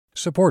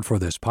Support for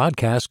this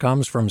podcast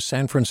comes from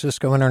San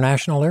Francisco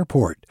International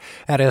Airport.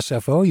 At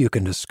SFO, you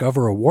can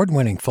discover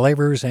award-winning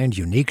flavors and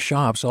unique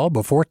shops all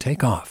before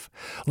takeoff.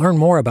 Learn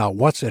more about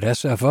what's at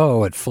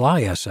SFO at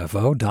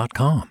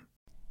flysfo.com.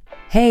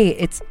 Hey,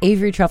 it's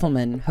Avery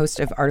Trufelman,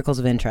 host of Articles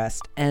of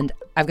Interest, and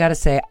I've got to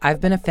say,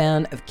 I've been a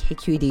fan of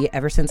KQED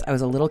ever since I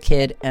was a little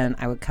kid, and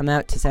I would come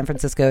out to San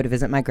Francisco to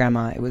visit my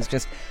grandma. It was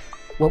just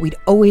what we'd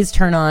always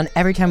turn on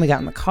every time we got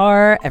in the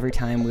car, every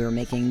time we were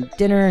making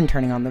dinner and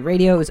turning on the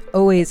radio. It was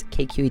always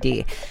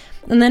KQED.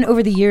 And then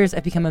over the years,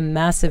 I've become a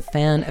massive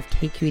fan of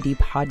KQED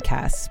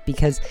podcasts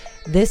because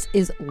this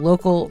is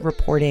local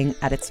reporting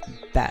at its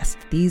best.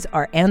 These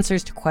are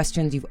answers to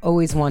questions you've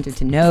always wanted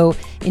to know,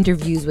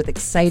 interviews with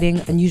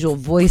exciting, unusual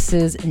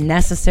voices,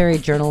 necessary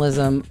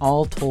journalism,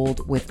 all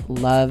told with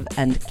love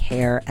and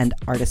care and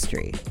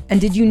artistry. And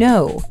did you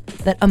know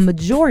that a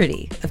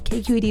majority of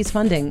KQED's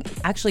funding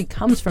actually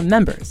comes from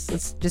members?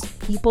 It's just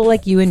people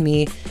like you and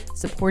me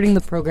supporting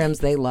the programs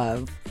they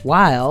love,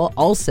 while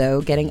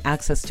also getting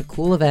access to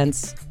cool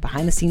events,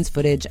 behind-the-scenes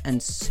footage, and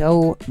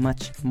so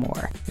much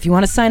more. If you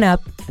want to sign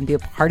up and be a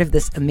part of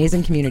this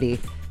amazing community,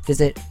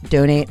 visit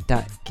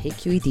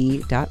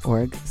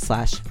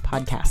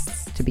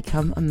donate.kqed.org/podcasts to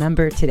become a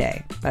member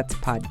today. That's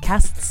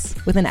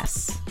podcasts with an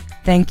S.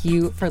 Thank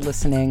you for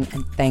listening,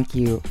 and thank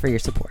you for your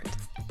support.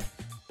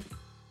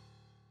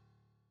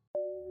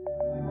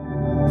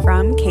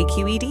 From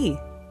KQED.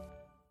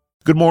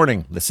 Good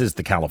morning. This is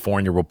the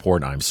California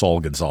Report. I'm Saul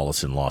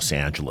Gonzalez in Los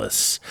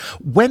Angeles.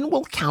 When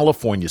will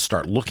California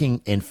start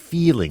looking and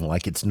feeling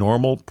like its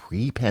normal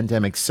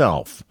pre-pandemic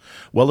self?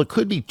 Well, it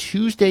could be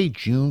Tuesday,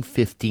 June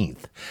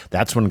 15th.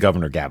 That's when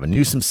Governor Gavin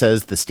Newsom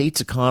says the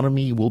state's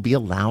economy will be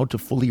allowed to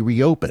fully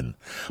reopen.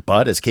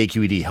 But as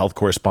KQED health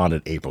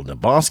correspondent Erin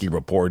Dembosky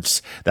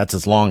reports, that's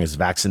as long as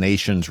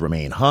vaccinations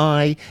remain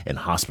high and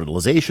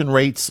hospitalization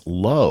rates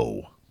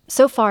low.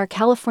 So far,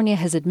 California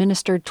has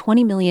administered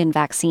 20 million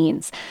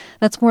vaccines.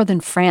 That's more than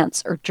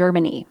France or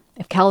Germany.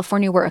 If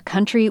California were a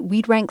country,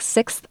 we'd rank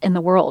 6th in the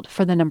world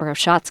for the number of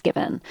shots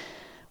given.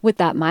 With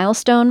that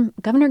milestone,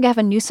 Governor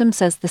Gavin Newsom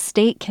says the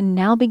state can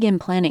now begin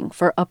planning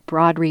for a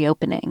broad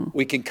reopening.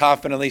 We can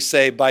confidently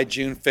say by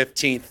June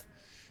 15th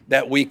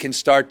that we can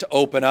start to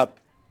open up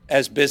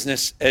as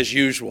business as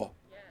usual,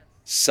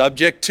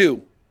 subject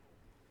to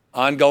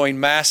ongoing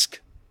mask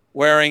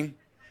wearing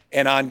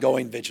and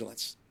ongoing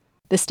vigilance.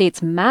 The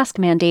state's mask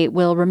mandate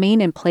will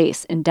remain in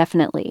place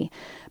indefinitely,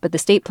 but the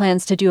state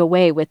plans to do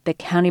away with the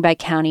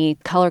county-by-county,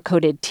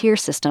 color-coded tier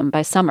system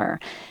by summer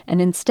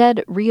and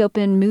instead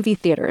reopen movie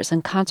theaters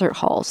and concert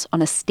halls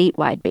on a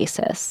statewide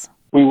basis.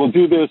 We will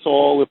do this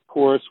all, of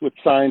course, with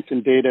science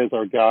and data as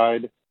our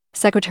guide.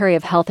 Secretary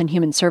of Health and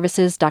Human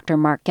Services Dr.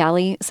 Mark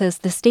Ghaly says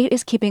the state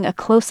is keeping a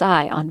close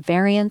eye on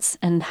variants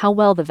and how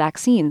well the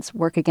vaccines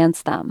work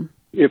against them.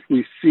 If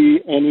we see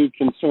any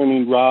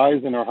concerning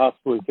rise in our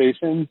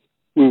hospitalizations,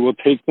 we will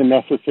take the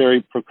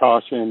necessary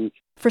precautions.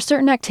 For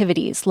certain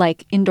activities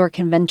like indoor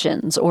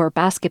conventions or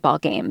basketball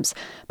games,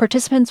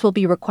 participants will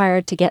be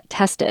required to get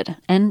tested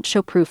and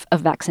show proof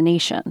of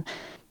vaccination.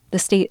 The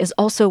state is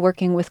also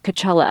working with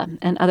Coachella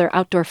and other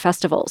outdoor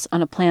festivals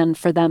on a plan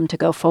for them to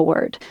go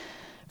forward.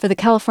 For the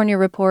California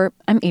Report,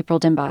 I'm Erin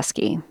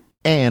Dembosky.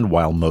 And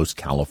while most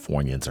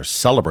Californians are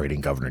celebrating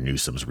Governor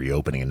Newsom's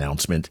reopening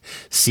announcement,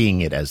 seeing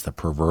it as the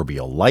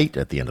proverbial light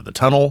at the end of the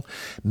tunnel,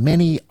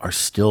 many are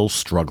still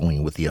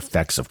struggling with the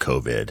effects of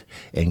COVID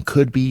and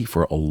could be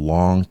for a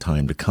long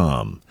time to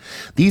come.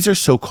 These are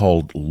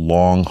so-called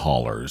long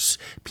haulers,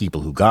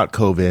 people who got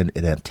COVID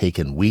and have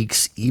taken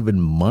weeks,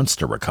 even months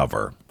to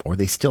recover, or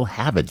they still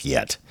haven't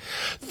yet.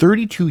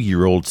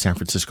 32-year-old San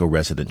Francisco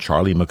resident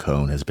Charlie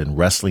McCone has been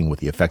wrestling with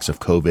the effects of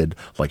COVID,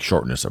 like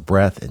shortness of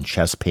breath and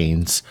chest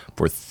pains,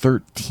 for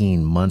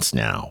 13 months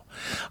now.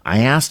 I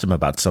asked him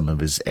about some of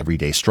his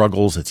everyday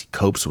struggles as he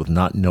copes with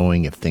not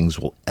knowing if things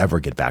will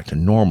ever get back to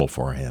normal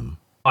for him.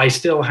 I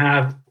still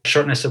have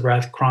shortness of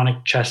breath,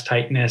 chronic chest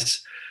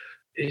tightness,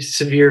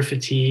 severe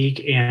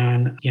fatigue,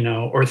 and,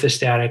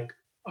 orthostatic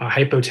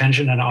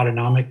hypotension and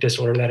autonomic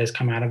disorder that has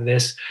come out of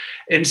this.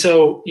 And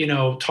so,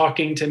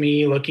 talking to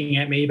me, looking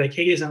at me like,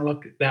 hey, it doesn't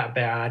look that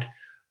bad.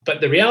 But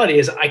the reality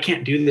is I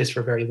can't do this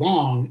for very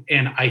long,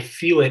 and I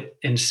feel it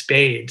in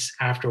spades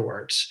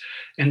afterwards.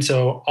 And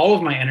so all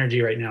of my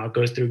energy right now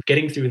goes through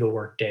getting through the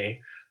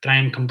workday, that I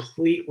am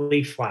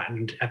completely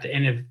flattened at the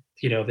end of,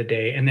 the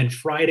day. And then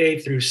Friday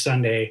through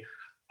Sunday,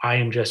 I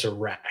am just a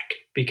wreck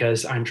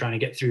because I'm trying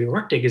to get through the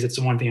workday because it's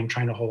the one thing I'm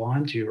trying to hold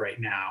on to right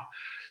now.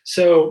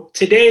 So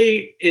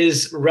today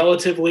is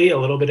relatively a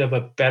little bit of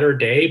a better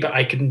day, but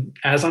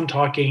as I'm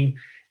talking,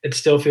 it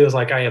still feels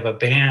like I have a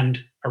band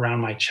around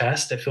my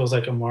chest. It feels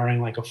like I'm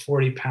wearing like a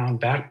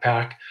 40-pound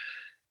backpack,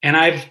 and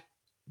I've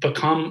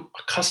become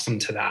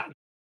accustomed to that.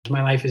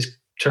 My life is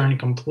turned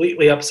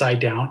completely upside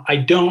down. I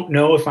don't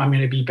know if I'm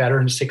going to be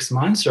better in 6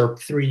 months or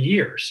 3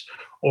 years,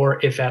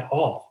 or if at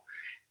all.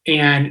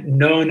 And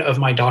none of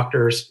my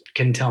doctors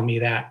can tell me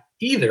that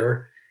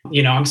either.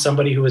 I'm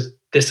somebody who was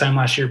this time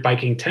last year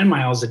biking 10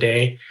 miles a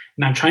day.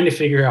 And I'm trying to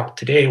figure out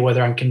today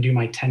whether I can do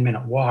my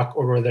 10-minute walk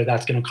or whether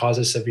that's going to cause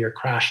a severe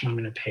crash and I'm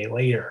going to pay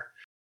later.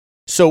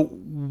 So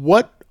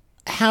what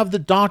have the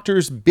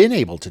doctors been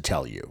able to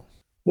tell you?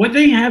 What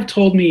they have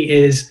told me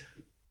is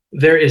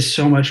there is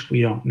so much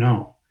we don't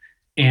know.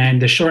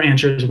 And the short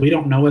answer is we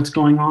don't know what's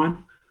going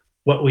on.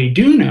 What we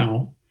do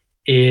know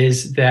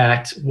is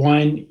that,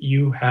 one,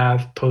 you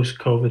have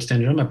post-COVID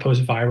syndrome, a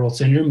post-viral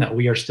syndrome that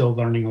we are still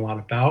learning a lot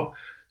about.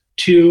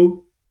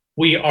 Two,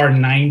 we are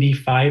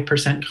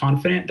 95%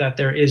 confident that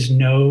there is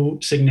no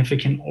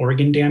significant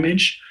organ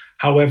damage.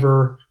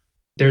 However,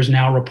 there's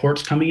now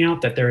reports coming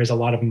out that there is a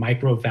lot of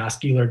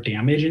microvascular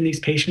damage in these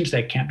patients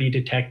that can't be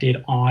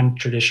detected on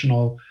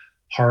traditional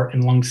heart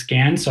and lung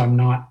scans. So I'm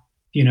not,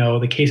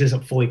 the case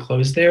isn't fully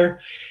closed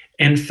there.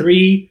 And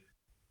three,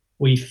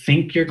 we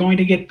think you're going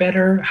to get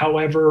better.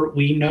 However,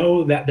 we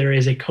know that there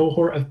is a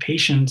cohort of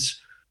patients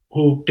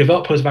who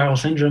develop post-viral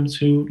syndromes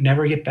who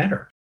never get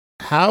better.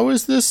 How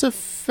is this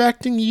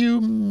affecting you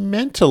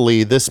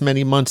mentally this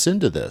many months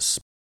into this?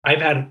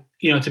 I've had,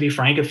 to be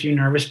frank, a few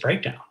nervous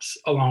breakdowns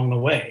along the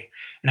way.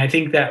 And I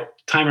think that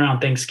time around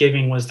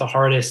Thanksgiving was the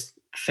hardest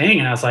thing.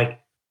 And I was like,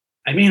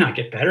 I may not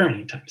get better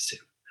anytime soon.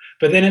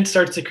 But then it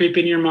starts to creep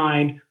in your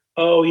mind,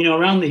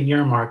 around the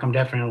year mark, I'm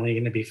definitely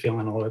going to be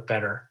feeling a little bit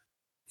better.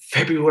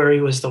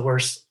 February was the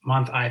worst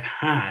month I've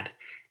had.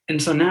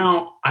 And so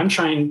now I'm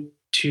trying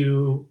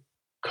to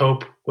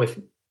cope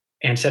with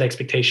and set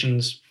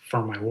expectations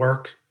for my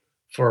work,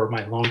 for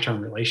my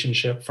long-term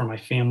relationship, for my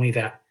family,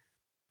 that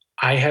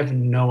I have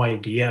no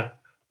idea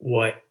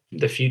what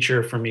the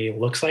future for me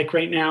looks like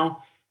right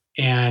now.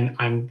 And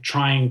I'm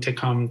trying to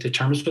come to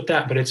terms with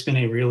that, but it's been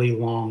a really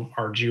long,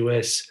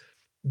 arduous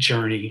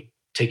journey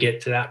to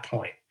get to that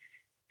point.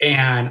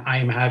 And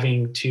I'm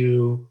having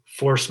to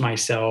force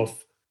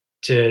myself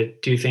to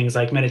do things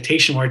like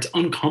meditation where it's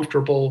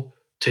uncomfortable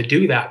to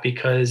do that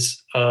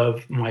because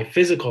of my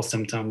physical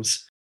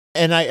symptoms.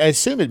 And I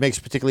assume it makes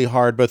it particularly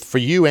hard both for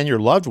you and your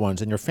loved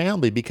ones and your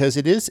family because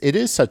it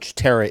is such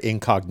terra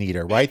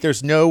incognita, right?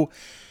 There's no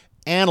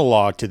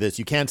analog to this.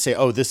 You can't say,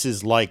 oh, this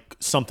is like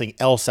something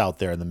else out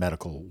there in the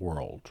medical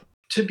world.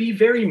 To be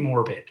very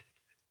morbid,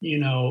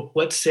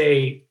 let's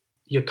say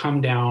you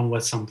come down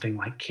with something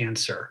like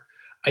cancer.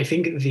 I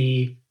think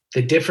the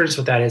difference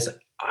with that is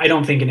I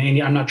don't think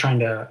I'm not trying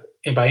to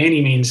by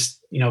any means,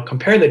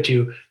 compare the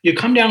two. You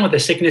come down with a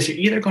sickness, you're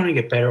either going to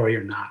get better or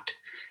you're not.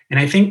 And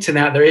I think to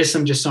that, there is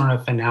some just sort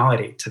of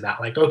finality to that.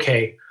 Like,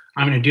 okay,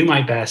 I'm going to do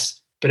my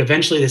best, but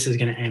eventually this is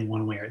going to end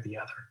one way or the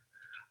other.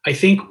 I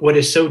think what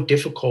is so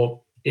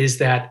difficult is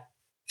that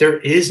there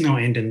is no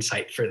end in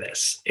sight for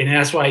this. And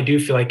that's why I do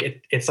feel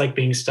like it's like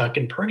being stuck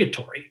in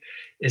purgatory,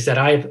 is that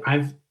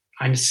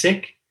I'm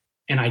sick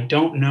and I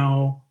don't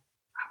know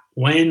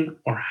when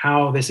or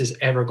how this is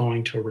ever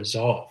going to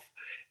resolve.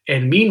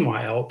 And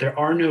meanwhile, there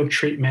are no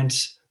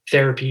treatments,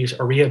 therapies,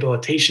 or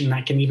rehabilitation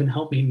that can even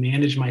help me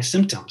manage my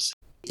symptoms.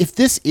 If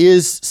this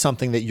is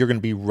something that you're going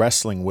to be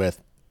wrestling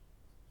with,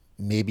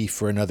 maybe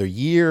for another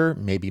year,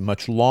 maybe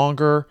much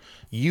longer,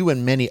 you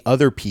and many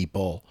other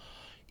people,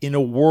 in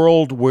a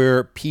world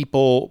where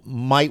people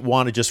might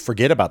want to just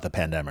forget about the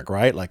pandemic,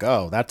 right? Like,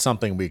 oh, that's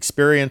something we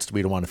experienced.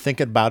 We don't want to think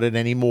about it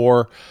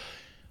anymore.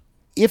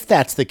 If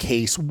that's the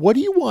case, what do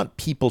you want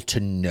people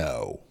to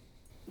know?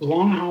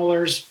 Long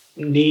haulers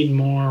need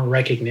more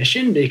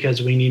recognition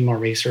because we need more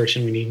research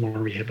and we need more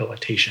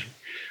rehabilitation.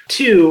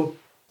 Two,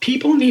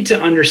 people need to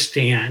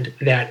understand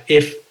that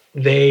if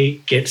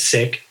they get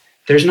sick,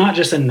 there's not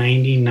just a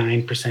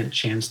 99%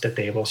 chance that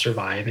they will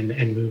survive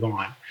and move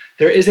on.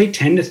 There is a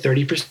 10 to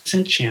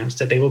 30% chance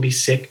that they will be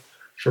sick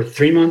for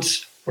 3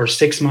 months or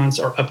 6 months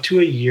or up to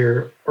a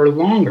year or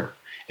longer.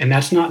 And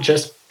that's not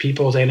just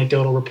people's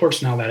anecdotal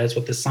reports now, that is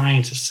what the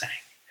science is saying.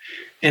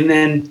 And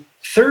then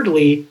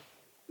thirdly,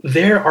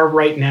 there are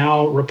right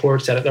now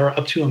reports that there are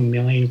up to 1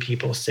 million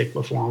people sick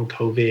with long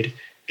COVID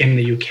in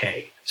the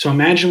UK. So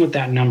imagine what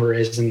that number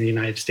is in the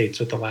United States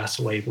with the last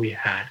wave we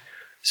had.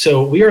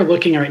 So we are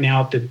looking right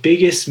now at the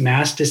biggest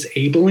mass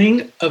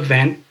disabling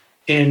event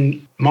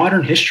in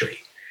modern history.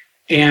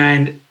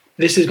 And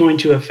this is going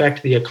to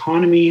affect the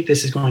economy.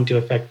 This is going to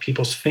affect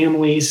people's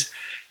families.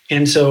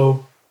 And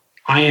so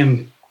I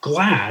am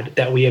glad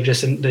that we have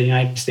the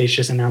United States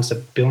just announced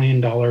 $1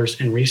 billion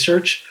in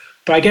research.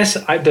 But I guess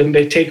the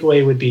big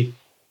takeaway would be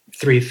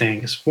 3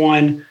 things.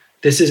 One,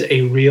 this is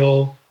a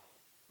real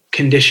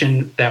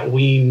condition that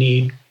we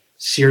need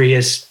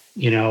serious,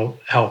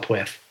 help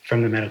with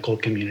from the medical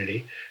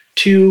community.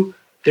 2,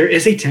 there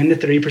is a 10 to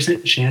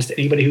 30% chance that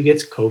anybody who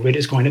gets COVID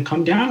is going to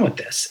come down with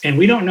this. And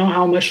we don't know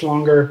how much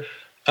longer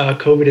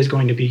COVID is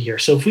going to be here.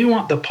 So if we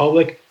want the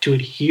public to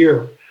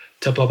adhere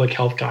to public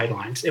health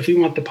guidelines, if we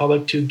want the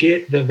public to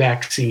get the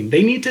vaccine,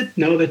 they need to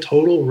know the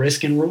total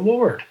risk and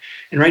reward.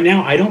 And right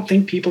now, I don't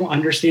think people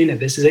understand that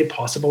this is a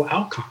possible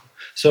outcome.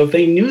 So if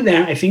they knew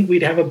that, I think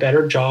we'd have a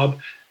better job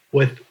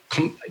with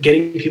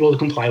getting people to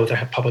comply with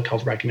our public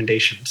health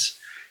recommendations.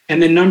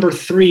 And then number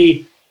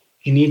 3,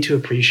 you need to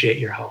appreciate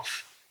your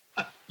health.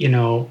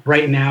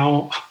 Right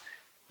now,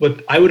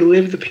 But I would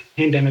live the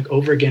pandemic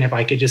over again if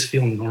I could just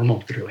feel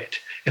normal through it.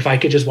 If I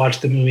could just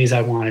watch the movies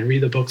I wanted, read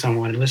the books I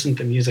wanted, listen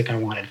to the music I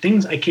wanted,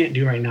 things I can't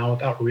do right now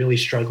without really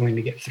struggling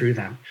to get through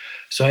them.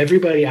 So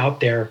everybody out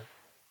there,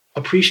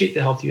 appreciate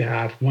the health you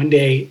have. One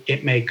day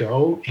it may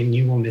go and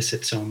you will miss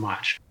it so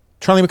much.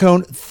 Charlie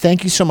McCone,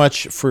 thank you so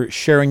much for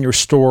sharing your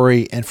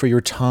story and for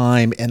your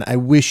time. And I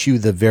wish you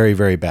the very,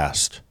 very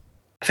best.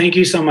 Thank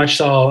you so much,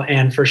 Saul,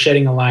 and for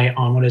shedding a light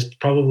on what is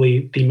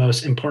probably the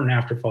most important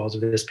afterfalls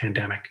of this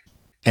pandemic.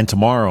 And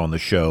tomorrow on the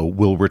show,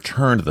 we'll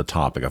return to the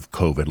topic of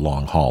COVID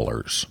long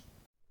haulers.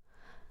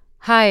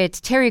 Hi, it's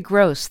Terry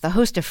Gross, the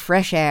host of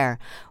Fresh Air.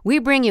 We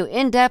bring you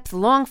in-depth,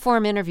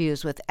 long-form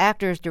interviews with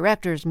actors,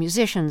 directors,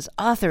 musicians,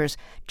 authors,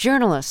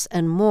 journalists,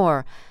 and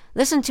more.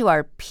 Listen to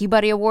our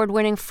Peabody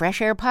Award-winning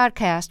Fresh Air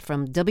podcast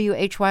from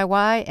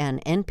WHYY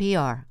and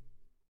NPR.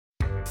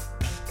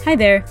 Hi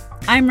there,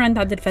 I'm Rand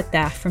Abdel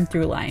Fattah from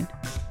Throughline.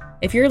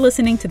 If you're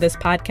listening to this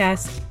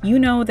podcast, you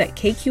know that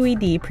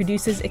KQED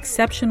produces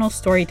exceptional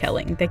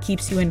storytelling that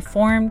keeps you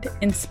informed,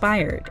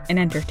 inspired, and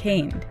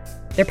entertained.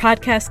 Their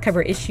podcasts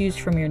cover issues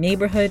from your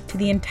neighborhood to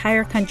the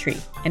entire country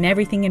and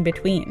everything in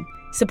between.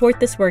 Support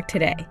this work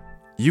today.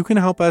 You can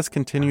help us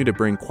continue to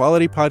bring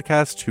quality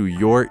podcasts to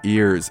your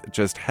ears.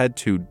 Just head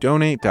to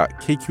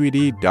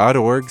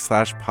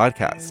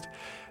donate.kqed.org/podcast.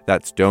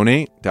 That's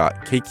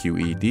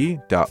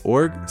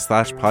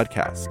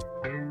donate.kqed.org/podcast.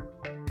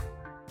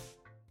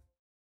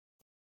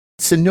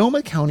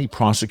 Sonoma County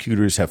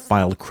prosecutors have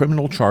filed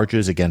criminal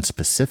charges against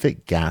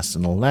Pacific Gas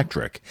and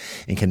Electric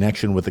in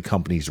connection with the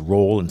company's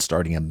role in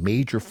starting a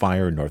major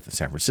fire north of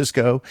San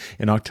Francisco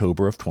in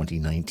October of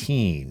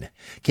 2019.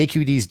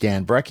 KQED's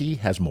Dan Brekke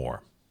has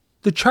more.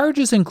 The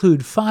charges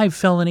include 5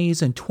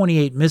 felonies and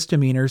 28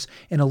 misdemeanors,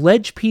 and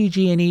alleged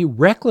PG&E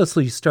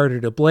recklessly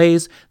started a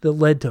blaze that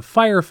led to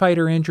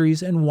firefighter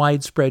injuries and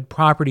widespread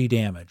property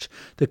damage.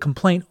 The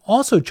complaint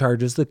also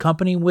charges the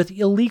company with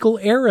illegal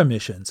air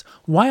emissions,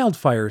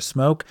 wildfire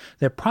smoke,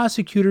 that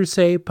prosecutors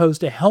say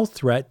posed a health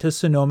threat to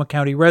Sonoma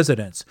County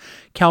residents.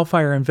 CAL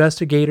FIRE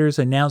investigators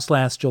announced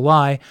last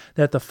July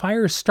that the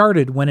fire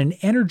started when an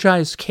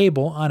energized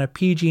cable on a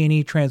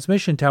PG&E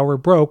transmission tower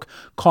broke,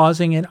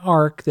 causing an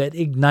arc that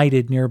ignited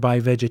nearby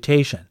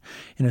vegetation.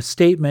 In a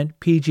statement,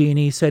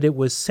 PG&E said it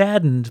was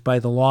saddened by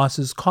the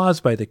losses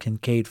caused by the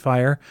Kincade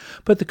Fire,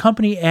 but the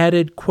company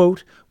added,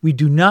 quote, "We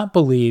do not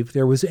believe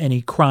there was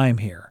any crime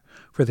here."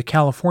 For the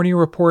California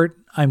Report,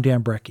 I'm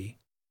Dan Brekke.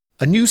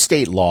 A new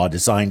state law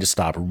designed to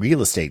stop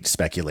real estate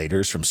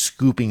speculators from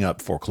scooping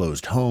up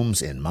foreclosed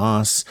homes en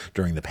masse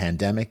during the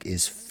pandemic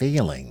is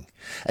failing.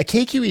 A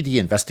KQED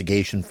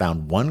investigation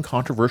found one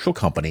controversial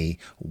company,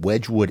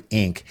 Wedgewood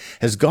Inc.,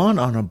 has gone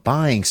on a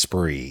buying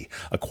spree,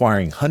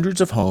 acquiring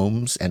hundreds of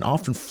homes and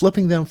often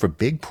flipping them for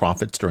big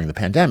profits during the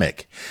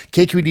pandemic.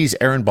 KQED's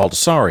Erin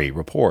Baldassari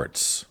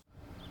reports.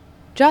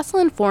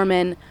 Jocelyn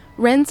Foreman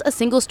rents a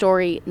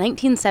single-story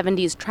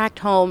 1970s tract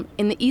home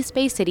in the East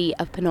Bay city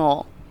of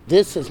Pinole.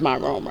 This is my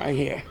room right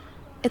here.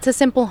 It's a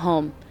simple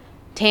home,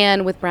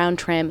 tan with brown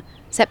trim,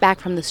 set back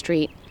from the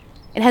street.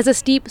 It has a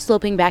steep,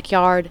 sloping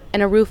backyard and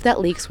a roof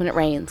that leaks when it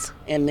rains.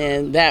 And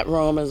then that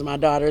room is my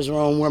daughter's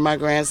room where my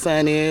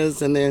grandson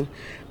is, and then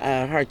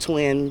her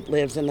twin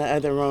lives in the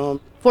other room.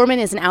 Foreman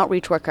is an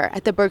outreach worker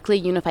at the Berkeley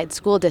Unified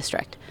School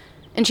District,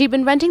 and she'd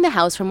been renting the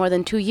house for more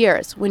than 2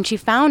 years when she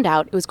found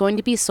out it was going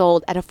to be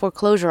sold at a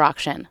foreclosure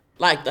auction.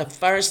 Like, the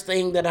first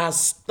thing that I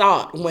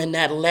thought when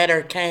that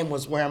letter came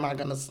was, where am I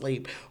going to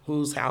sleep?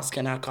 Whose house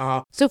can I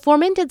call? So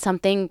Foreman did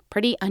something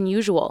pretty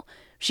unusual.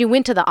 She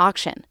went to the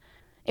auction.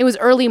 It was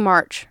early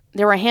March.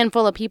 There were a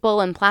handful of people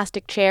in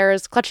plastic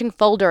chairs, clutching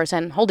folders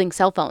and holding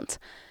cell phones.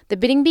 The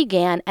bidding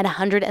began at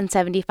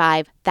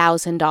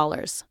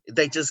 $175,000.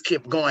 They just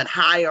kept going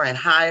higher and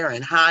higher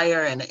and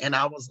higher, and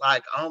I was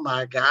like, oh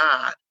my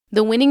God.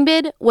 The winning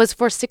bid was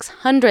for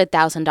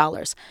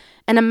 $600,000,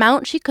 an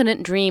amount she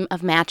couldn't dream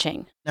of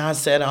matching. I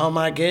said, oh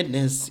my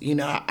goodness,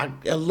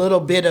 a little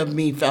bit of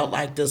me felt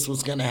like this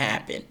was going to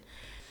happen.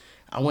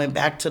 I went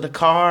back to the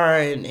car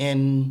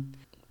and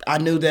I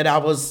knew that I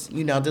was,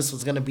 this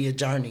was going to be a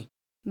journey.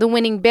 The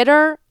winning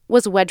bidder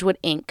was Wedgewood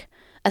Inc.,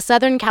 a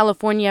Southern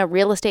California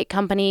real estate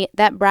company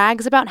that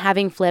brags about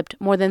having flipped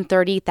more than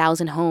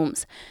 30,000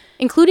 homes,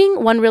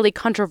 including one really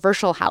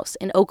controversial house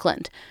in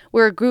Oakland,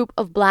 where a group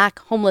of Black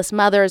homeless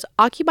mothers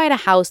occupied a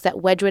house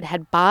that Wedgewood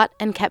had bought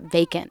and kept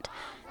vacant.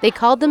 They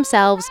called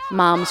themselves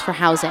Moms for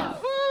Housing.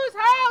 Whose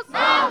house?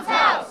 Mom's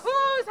house.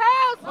 Whose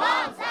house?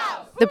 Mom's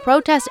house. The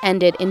protest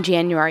ended in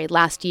January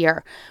last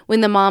year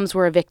when the moms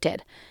were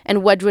evicted,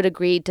 and Wedgewood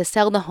agreed to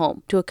sell the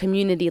home to a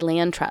community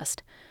land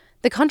trust.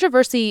 The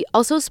controversy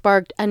also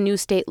sparked a new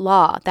state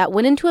law that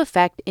went into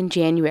effect in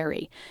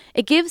January.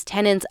 It gives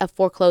tenants of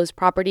foreclosed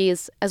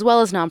properties, as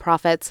well as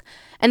nonprofits,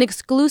 an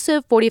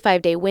exclusive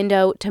 45-day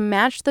window to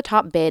match the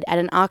top bid at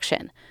an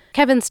auction.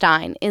 Kevin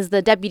Stein is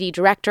the deputy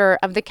director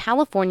of the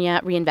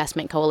California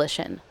Reinvestment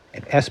Coalition.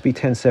 And SB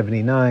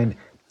 1079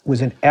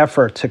 was an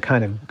effort to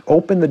kind of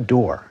open the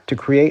door, to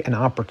create an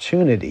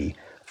opportunity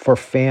for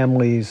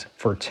families,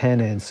 for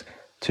tenants,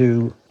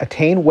 to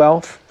attain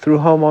wealth through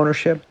home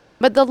ownership,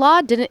 But the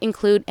law didn't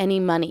include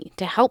any money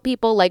to help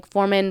people like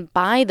Foreman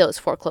buy those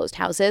foreclosed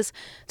houses,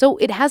 so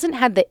it hasn't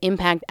had the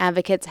impact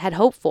advocates had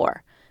hoped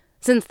for.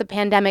 Since the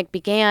pandemic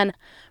began,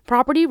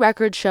 property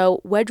records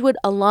show Wedgewood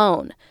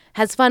alone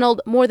has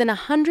funneled more than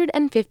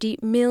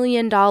 $150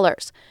 million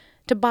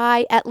to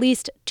buy at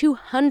least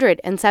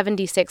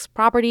 276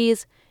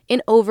 properties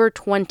in over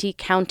 20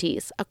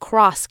 counties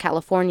across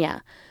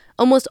California.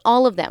 Almost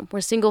all of them were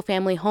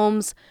single-family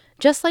homes,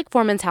 just like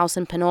Foreman's house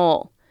in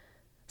Pinole.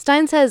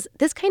 Stein says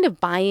this kind of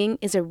buying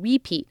is a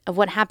repeat of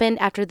what happened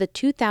after the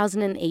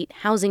 2008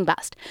 housing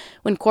bust,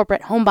 when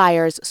corporate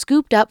homebuyers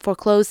scooped up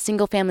foreclosed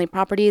single-family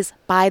properties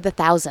by the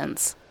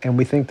thousands. And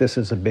we think this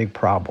is a big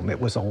problem. It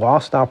was a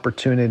lost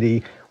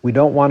opportunity. We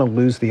don't want to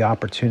lose the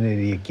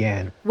opportunity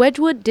again.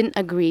 Wedgewood didn't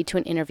agree to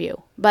an interview,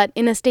 but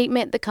in a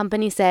statement, the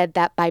company said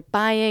that by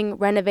buying,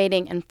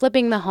 renovating, and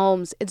flipping the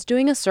homes, it's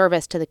doing a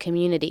service to the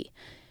community.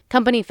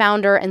 Company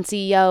founder and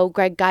CEO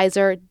Greg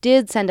Geiser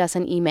did send us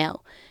an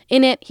email.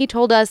 In it, he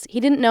told us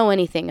he didn't know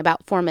anything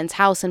about Foreman's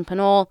house in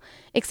Pinole,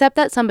 except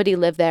that somebody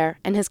lived there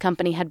and his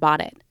company had bought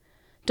it.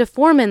 To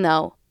Foreman,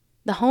 though,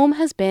 the home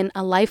has been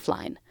a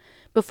lifeline.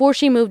 Before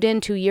she moved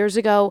in 2 years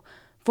ago,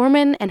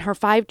 Foreman and her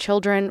 5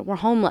 children were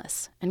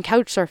homeless and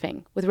couch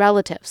surfing with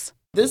relatives.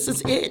 This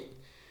is it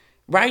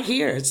right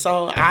here.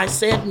 So I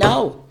said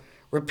no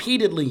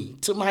repeatedly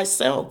to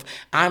myself.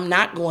 I'm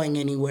not going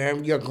anywhere.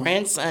 Your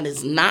grandson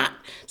is not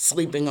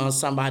sleeping on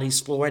somebody's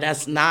floor.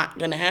 That's not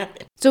going to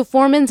happen. So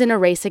Foreman's in a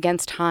race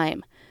against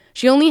time.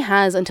 She only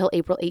has until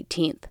April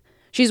 18th.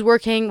 She's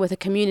working with a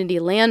community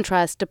land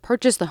trust to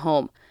purchase the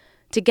home.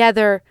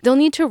 Together, they'll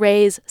need to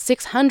raise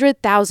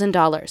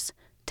 $600,000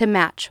 to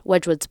match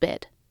Wedgewood's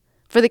bid.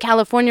 For the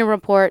California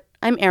Report,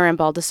 I'm Erin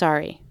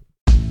Baldassari.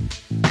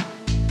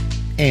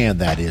 And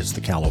that is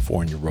the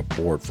California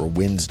Report for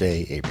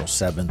Wednesday, April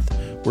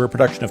 7th. We're a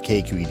production of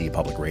KQED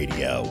Public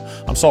Radio.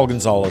 I'm Saul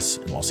Gonzalez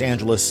in Los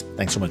Angeles.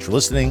 Thanks so much for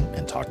listening,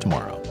 and talk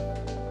tomorrow.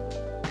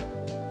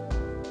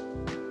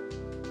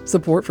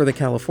 Support for the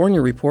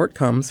California Report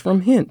comes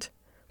from Hint.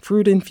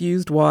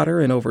 Fruit-infused water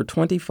in over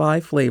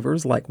 25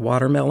 flavors like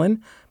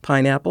watermelon,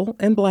 pineapple,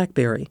 and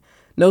blackberry.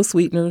 No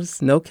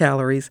sweeteners, no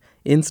calories,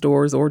 in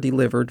stores or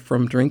delivered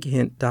from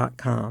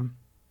drinkhint.com.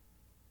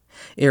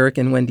 Eric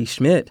and Wendy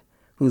Schmidt,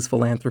 whose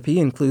philanthropy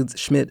includes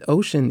Schmidt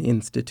Ocean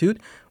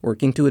Institute,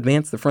 working to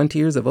advance the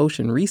frontiers of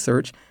ocean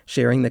research,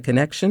 sharing the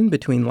connection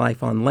between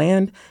life on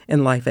land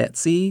and life at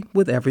sea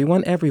with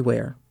everyone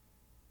everywhere.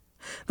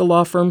 The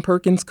law firm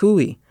Perkins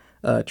Coie,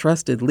 a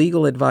trusted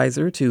legal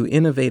advisor to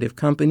innovative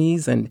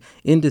companies and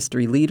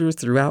industry leaders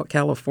throughout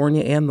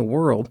California and the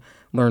world.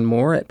 Learn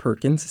more at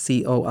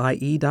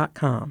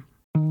perkinscoie.com.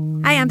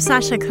 Hi, I'm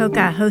Sasha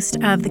Coca, host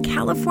of the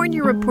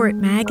California Report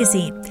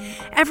magazine.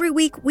 Every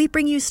week, we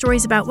bring you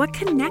stories about what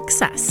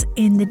connects us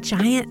in the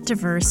giant,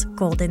 diverse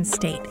Golden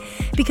State.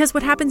 Because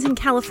what happens in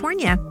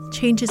California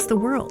changes the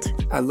world.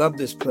 I love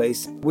this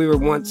place. We were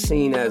once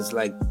seen as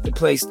like the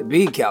place to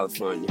be,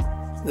 California.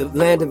 The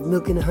land of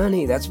milk and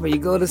honey. That's where you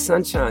go to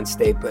Sunshine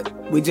State, but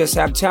we just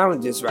have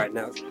challenges right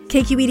now.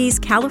 KQED's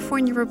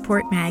California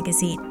Report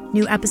magazine.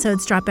 New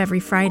episodes drop every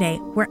Friday,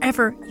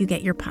 wherever you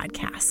get your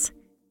podcasts.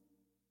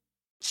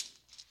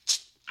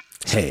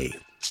 Hey,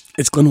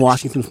 it's Glenn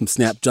Washington from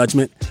Snap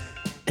Judgment.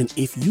 And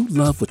if you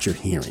love what you're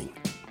hearing,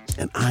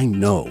 and I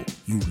know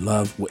you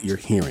love what you're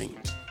hearing,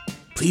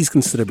 please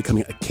consider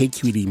becoming a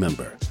KQED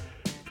member.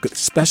 You get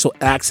special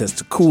access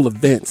to cool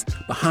events,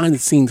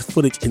 behind-the-scenes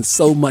footage, and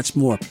so much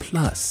more.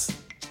 Plus,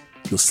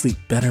 you'll sleep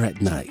better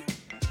at night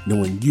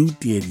knowing you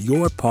did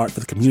your part for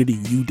the community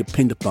you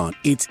depend upon.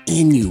 It's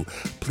in you.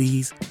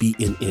 Please be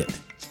in it.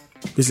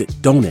 Visit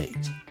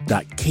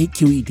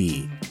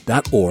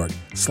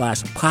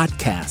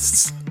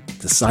donate.kqed.org/podcasts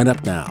to sign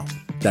up now.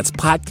 That's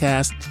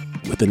podcast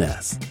with an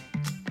S.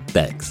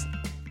 Thanks.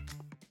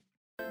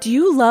 Do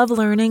you love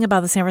learning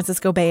about the San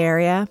Francisco Bay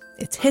Area?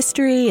 Its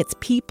history, its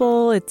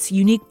people, its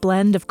unique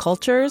blend of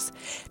cultures?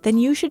 Then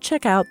you should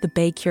check out the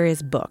Bay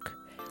Curious book.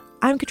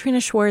 I'm Katrina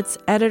Schwartz,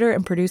 editor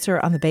and producer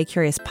on the Bay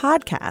Curious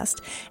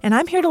podcast, and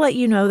I'm here to let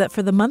you know that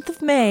for the month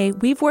of May,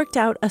 we've worked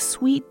out a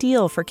sweet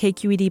deal for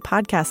KQED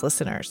podcast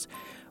listeners.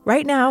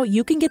 Right now,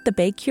 you can get the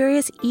Bay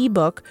Curious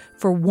ebook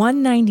for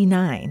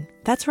 $1.99.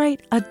 That's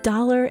right,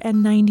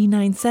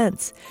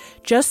 $1.99.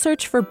 Just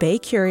search for Bay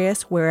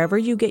Curious wherever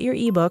you get your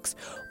ebooks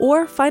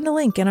or find a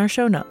link in our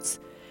show notes.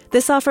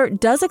 This offer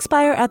does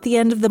expire at the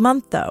end of the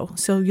month, though,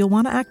 so you'll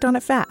want to act on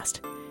it fast.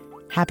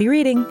 Happy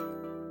reading!